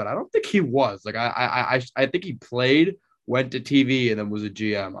now, but I don't think he was. I think he played, went to TV, and then was a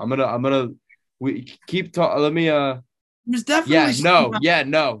GM. Let me. He was definitely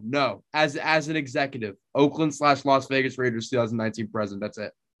no. As an executive, Oakland/Las Vegas Raiders 2019 president. That's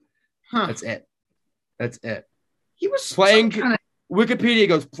it. Huh. That's it. He was playing. Wikipedia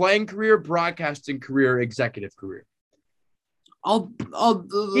goes playing career, broadcasting career, executive career.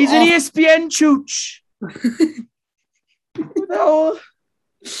 He's an ESPN chooch.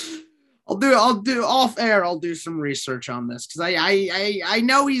 I'll do off air. I'll do some research on this because I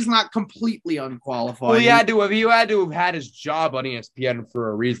know he's not completely unqualified. Well, he had to have had his job on ESPN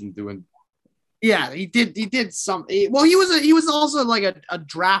for a reason doing. Yeah, he did something. Well, he was also like a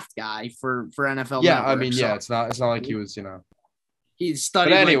draft guy for NFL. Yeah, Network, I mean, yeah, it's not like he was, He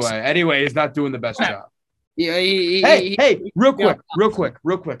studied. But anyway, he's not doing the best job. Yeah. Hey, real quick.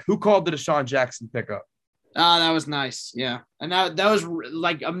 Who called the Deshaun Jackson pickup? That was nice. Yeah, and that was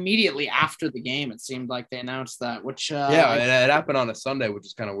like immediately after the game. It seemed like they announced that, which it happened on a Sunday, which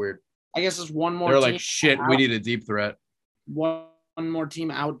is kind of weird. I guess there's one more. They're like, shit, we need a deep threat. One more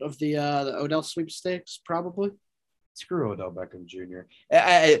team out of the Odell sweepstakes, probably. Screw Odell Beckham Jr.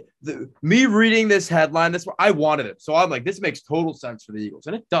 Me reading this headline, I wanted it, so I'm like, this makes total sense for the Eagles,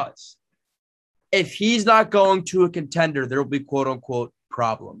 and it does. If he's not going to a contender, there will be quote unquote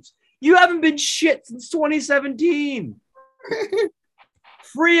problems. You haven't been shit since 2017.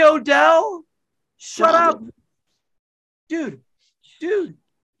 Free Odell? Shut up. Dude,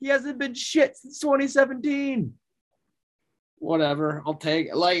 he hasn't been shit since 2017. Whatever. I'll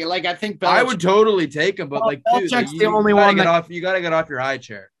take like I think I would totally take him, but Belichick's the only one you gotta get off your high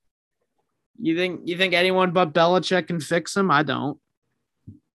chair. You think anyone but Belichick can fix him? I don't.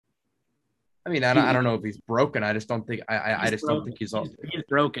 I mean, I don't know if he's broken. I just don't think don't think he's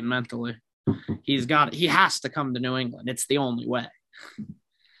broken mentally. He has to come to New England. It's the only way.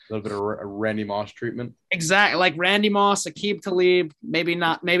 A little bit of a Randy Moss treatment. Exactly. Like Randy Moss, Aqib Talib,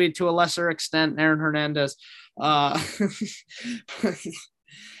 maybe to a lesser extent, Aaron Hernandez. The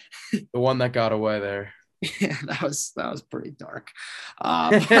one that got away there. Yeah, that was pretty dark.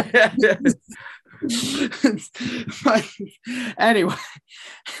 But anyway,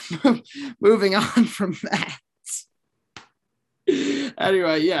 moving on from that.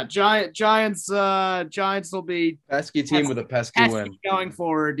 Anyway, yeah, Giants will be pesky team with a pesky win going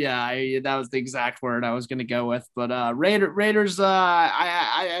forward. Yeah, that was the exact word I was going to go with. But Raiders,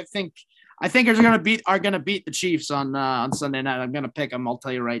 I think are gonna beat the Chiefs on Sunday night. I'm gonna pick them. I'll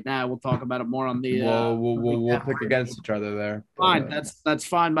tell you right now. We'll talk about it more on the. We'll pick against each other there. Fine, that's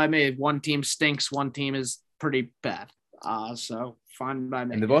fine by me. One team stinks. One team is pretty bad. So fine by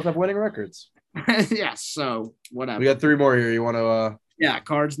me. And they both have winning records. Yes. So whatever. We got three more here. You want to? Yeah,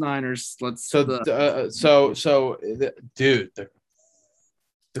 Cards, Niners. Let's. Dude,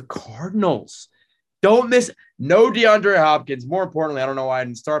 the Cardinals. Don't miss no DeAndre Hopkins. More importantly, I don't know why I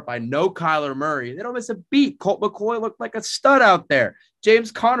didn't start by no Kyler Murray. They don't miss a beat. Colt McCoy looked like a stud out there.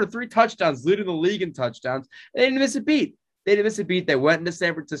 James Conner, 3 touchdowns, leading the league in touchdowns. They didn't miss a beat. They went into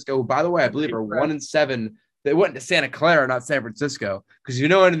San Francisco, who, by the way, I believe are 1-7. They went into Santa Clara, not San Francisco, because you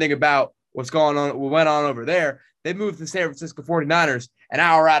know anything about what went on over there. They moved the San Francisco 49ers an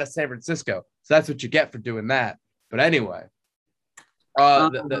hour out of San Francisco. So that's what you get for doing that. But anyway,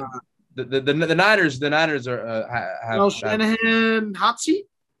 the Niners are have Shanahan hot seat.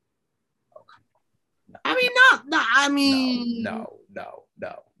 I mean, no.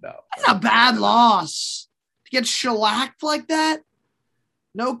 That's a bad loss to get shellacked like that.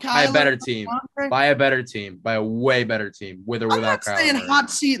 No Kyler. By a better team. By a way better team, with or without Kyler. I'm not saying hot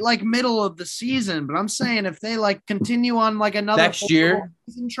seat like middle of the season, but I'm saying if they like continue on like another next year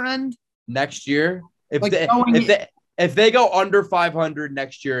season trend. Next year, if they go under 500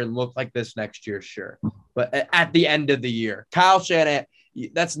 next year and look like this next year, sure. But at the end of the year, Kyle Shanahan,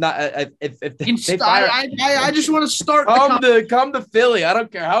 that's not if they fire. I just want to start. Come to Philly. I don't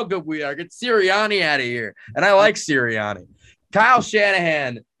care how good we are. Get Sirianni out of here, and I like Sirianni. Kyle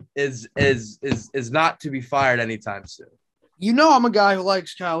Shanahan is not to be fired anytime soon. You know, I'm a guy who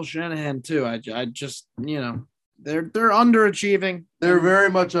likes Kyle Shanahan too. I just they're underachieving. They're very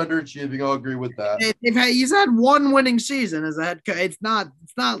much underachieving. I'll agree with that. He's had one winning season as a head coach. It's not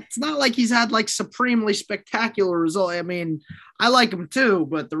like he's had like supremely spectacular results. I mean, I like him too,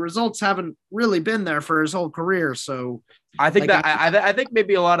 but the results haven't really been there for his whole career. So I think I think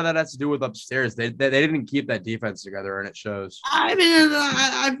maybe a lot of that has to do with upstairs. They didn't keep that defense together, and it shows. I mean,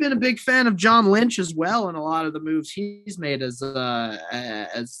 I've been a big fan of John Lynch as well, and a lot of the moves he's made as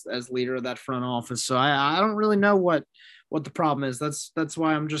leader of that front office. So I don't really know what the problem is. That's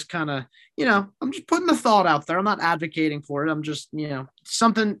why I'm just kind of, I'm just putting the thought out there. I'm not advocating for it. I'm just,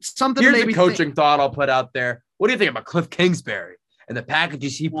 something. Here's a coaching thought I'll put out there. What do you think about Cliff Kingsbury and the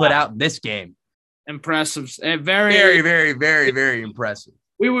packages he put out in this game? Impressive. Very, very, very, very impressive.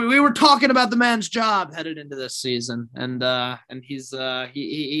 We were talking about the man's job headed into this season, and he's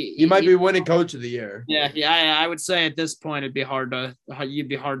he might be winning coach of the year. Yeah, I would say at this point you'd be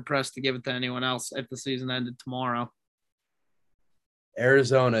hard pressed to give it to anyone else if the season ended tomorrow.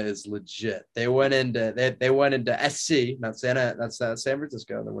 Arizona is legit. They went into SC, not San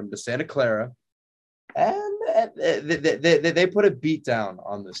Francisco. They went into Santa Clara, and they put a beat down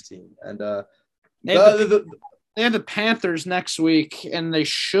on this team. And they have the Panthers next week, and they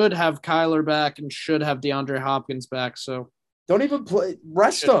should have Kyler back and should have DeAndre Hopkins back. So don't even play.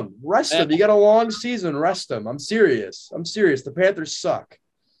 Rest them. You got a long season. Rest them. I'm serious. The Panthers suck.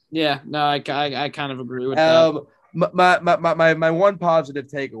 Yeah, no, I kind of agree with that. My one positive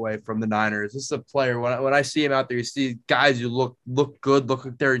takeaway from the Niners, this is a player, when I see him out there, you see guys who look good, look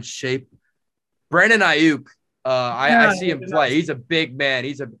like they're in shape. Brandon Ayuk, I see him play. He's a big man.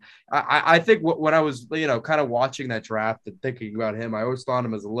 I think when I was, kind of watching that draft and thinking about him, I always thought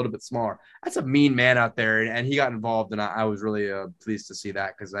him as a little bit smaller. That's a mean man out there, and he got involved, and I was really pleased to see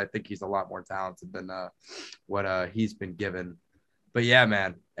that because I think he's a lot more talented than what he's been given. But yeah,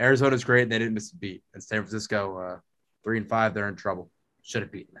 man, Arizona's great, and they didn't miss a beat. And San Francisco, 3-5, they're in trouble. Should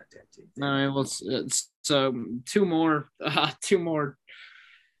have beaten that damn team. No, well, it's two more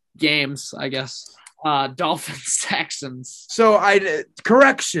games, I guess. Dolphins, Texans. So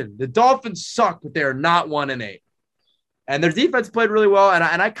correction, the Dolphins suck, but they are not 1-8, and their defense played really well.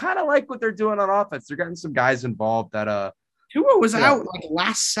 And I kind of like what they're doing on offense. They're getting some guys involved that Tua was out like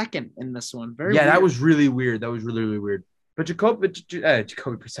last second in this one. Very weird. That was really weird. That was really, really weird. But Jacoby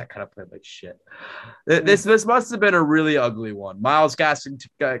Brissett kind of played like shit. This must have been a really ugly one. Myles Gaskin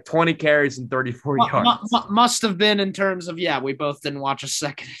 20 carries and 34 yards. Must have been in terms of we both didn't watch a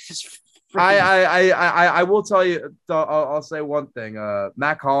second. I will tell you. I'll say one thing.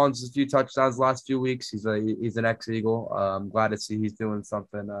 Matt Collins has a few touchdowns the last few weeks. He's an ex-Eagle. I'm glad to see he's doing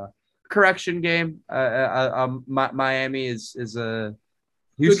something. Correction game. Miami is a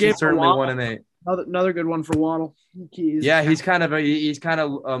Houston certainly 1-8. Another good one for Waddle. He's kind of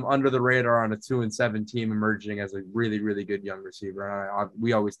under the radar on a 2-7 team, emerging as a really, really good young receiver.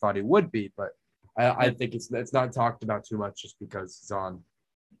 We always thought he would be, but I think it's not talked about too much just because he's on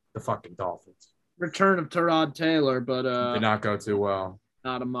the fucking Dolphins. Return of Tyrod Taylor, but did not go too well.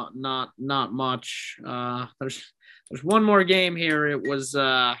 Not much. There's one more game here. It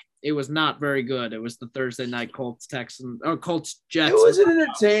was not very good. It was the Thursday night Colts Jets. It was an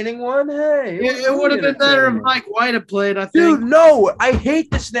entertaining one. Hey, it would have been better if Mike White had played, I think. Dude, no, I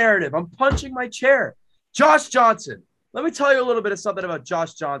hate this narrative. I'm punching my chair. Josh Johnson. Let me tell you a little bit of something about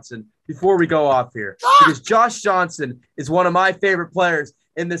Josh Johnson before we go off here. Because Josh Johnson is one of my favorite players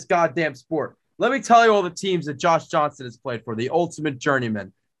in this goddamn sport. Let me tell you all the teams that Josh Johnson has played for. The ultimate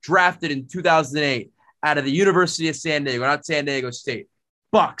journeyman. Drafted in 2008 out of the University of San Diego, not San Diego State.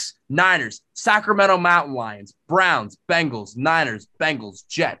 Bucks, Niners, Sacramento Mountain Lions, Browns, Bengals, Niners, Bengals,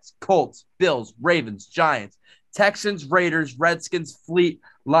 Jets, Colts, Bills, Ravens, Giants, Texans, Raiders, Redskins, Fleet,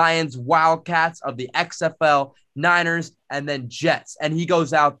 Lions, Wildcats of the XFL, Niners, and then Jets. And he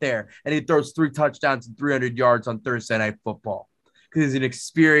goes out there and he throws 3 touchdowns and 300 yards on Thursday Night Football because he's an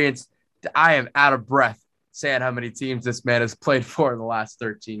experienced. I am out of breath saying how many teams this man has played for in the last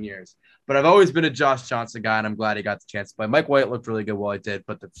 13 years. But I've always been a Josh Johnson guy, and I'm glad he got the chance to play. Mike White looked really good while he did.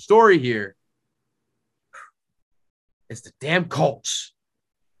 But the story here is the damn Colts.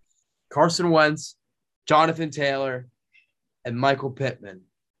 Carson Wentz, Jonathan Taylor, and Michael Pittman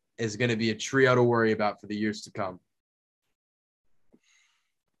is going to be a trio to worry about for the years to come.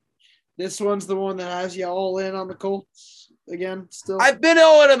 This one's the one that has you all in on the Colts again still? I've been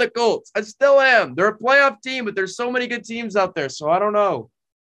all in on the Colts. I still am. They're a playoff team, but there's so many good teams out there, so I don't know.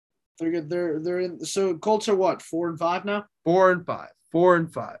 They're good. They're in. So Colts are what, 4-5 now? 4-5.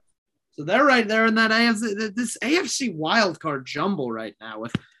 4-5. So they're right there in that AFC wild card jumble right now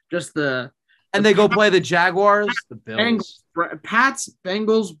with just the. And they go play the Jaguars, the Bills, Pats,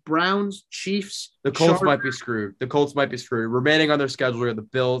 Bengals, Browns, Chiefs. The Colts might be screwed. Remaining on their schedule are the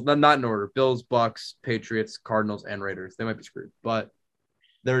Bills, not in order. Bills, Bucks, Patriots, Cardinals, and Raiders. They might be screwed, but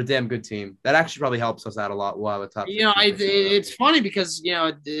they're a damn good team. That actually probably helps us out a lot. We'll have a top. It's funny because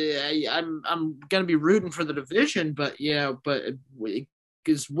I'm gonna be rooting for the division, but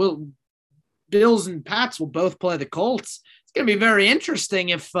because Bills and Pats will both play the Colts. It's gonna be very interesting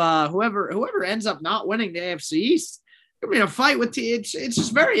if whoever ends up not winning the AFC East. Gonna be in a fight with it's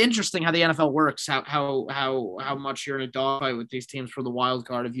just very interesting how the NFL works. How much you're in a dogfight with these teams for the wild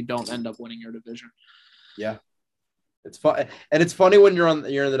card if you don't end up winning your division. Yeah. It's fun, and it's funny when you're in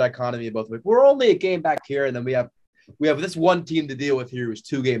the dichotomy of both. Like, we're only a game back here, and then we have this one team to deal with here who's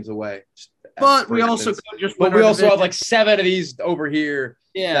 2 games away. But we also could just. But we also have like 7 of these over here.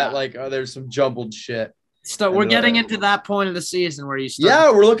 Yeah. That there's some jumbled shit. So we're getting into that point of the season where you start.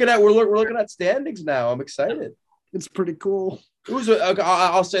 Yeah, we're looking at standings now. I'm excited. It's pretty cool.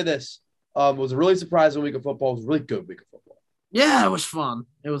 I'll say this. It was a really surprising week of football. It was a really good week of football. Yeah, it was fun.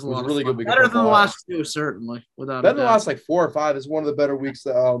 It was a lot really of fun. good week of Better than the football. last two, certainly, without Then a the doubt. last like 4 or 5 is one of the better weeks.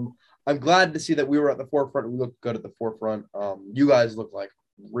 I'm glad to see that we were at the forefront. We looked good at the forefront. You guys look like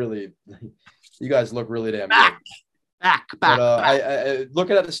really, you guys look really damn good. Back. But I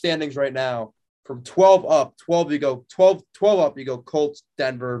looking at the standings right now, from 12 up, 12 you go 12 up, you go Colts,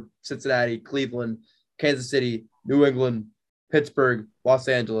 Denver, Cincinnati, Cleveland, Kansas City, New England, Pittsburgh, Los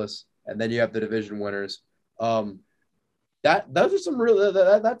Angeles, and then you have the division winners. Those are some really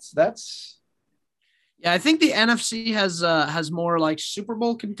that's Yeah, I think the NFC has more like Super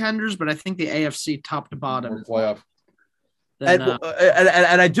Bowl contenders, but I think the AFC top to bottom more playoff. than,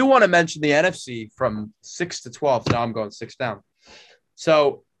 And I do want to mention the NFC from 6 to 12. Now I'm going 6 down.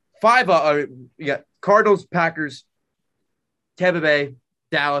 So 5 you got Cardinals, Packers, Tampa Bay,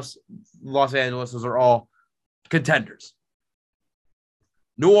 Dallas, Los Angeles. Those are all contenders.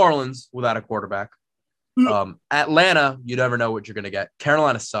 New Orleans without a quarterback. Atlanta, you never know what you're going to get.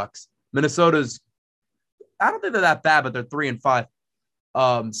 Carolina sucks. Minnesota's, I don't think they're that bad, but they're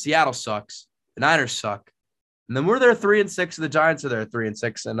 3-5. Seattle sucks. The Niners suck. And then we're there 3-6. And the Giants are there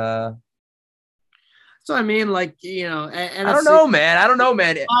 3-6. And so I mean, like, you know, NFC, I don't know,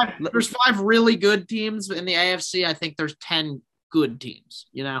 man. There's 5 really good teams in the AFC. I think there's 10 good teams,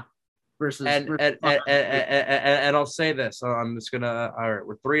 you know, versus and I'll say this. I'm just gonna. All right,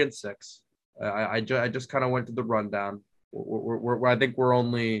 we're 3-6. I just kind of went to the rundown. I think we're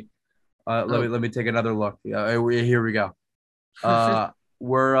only. Let me take another look. Here we go.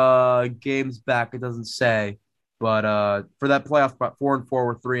 We're games back. It doesn't say, but for that playoff spot, 4-4,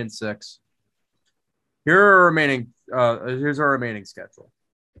 we're 3-6. Here's our remaining schedule.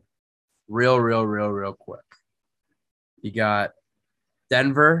 Real quick. You got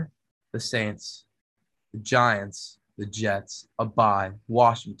Denver, the Saints, the Giants, the Jets, a bye,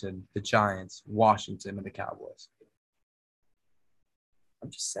 Washington, the Giants, Washington, and the Cowboys.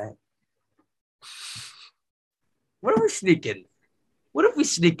 I'm just saying. What if we sneak in? What if we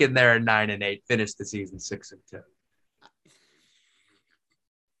sneak in there at 9-8, finish the season 6-2?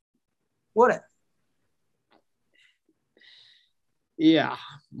 What if? Yeah,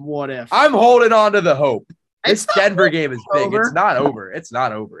 what if? I'm holding on to the hope. This It's Denver game is big. over. It's not over. It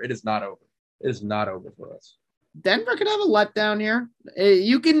is not over for us. Denver could have a letdown here.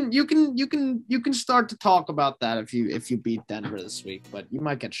 You can start to talk about that if you beat Denver this week, but you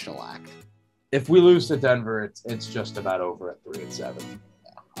might get shellacked. If we lose to Denver, it's just about over at 3-7.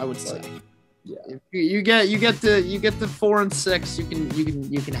 I would say. Yeah. If you get the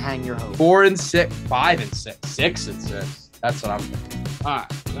 4-6, you can hang your hope. 4-6, 5-6, 6-6. That's what I'm thinking. All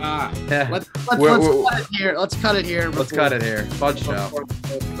right. Yeah. Let's cut it here. Let's cut it here. Let's cut it here. Fun show.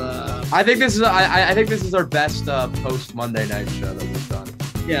 I I think this is our best post Monday night show that we've done.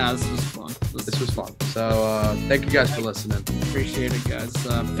 Yeah, this was fun. This was fun. So thank you guys for listening. Appreciate it, guys.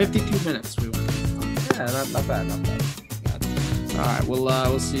 52 minutes we went. Yeah, not bad. All right,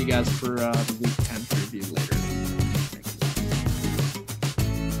 we'll see you guys for the week 10 preview later.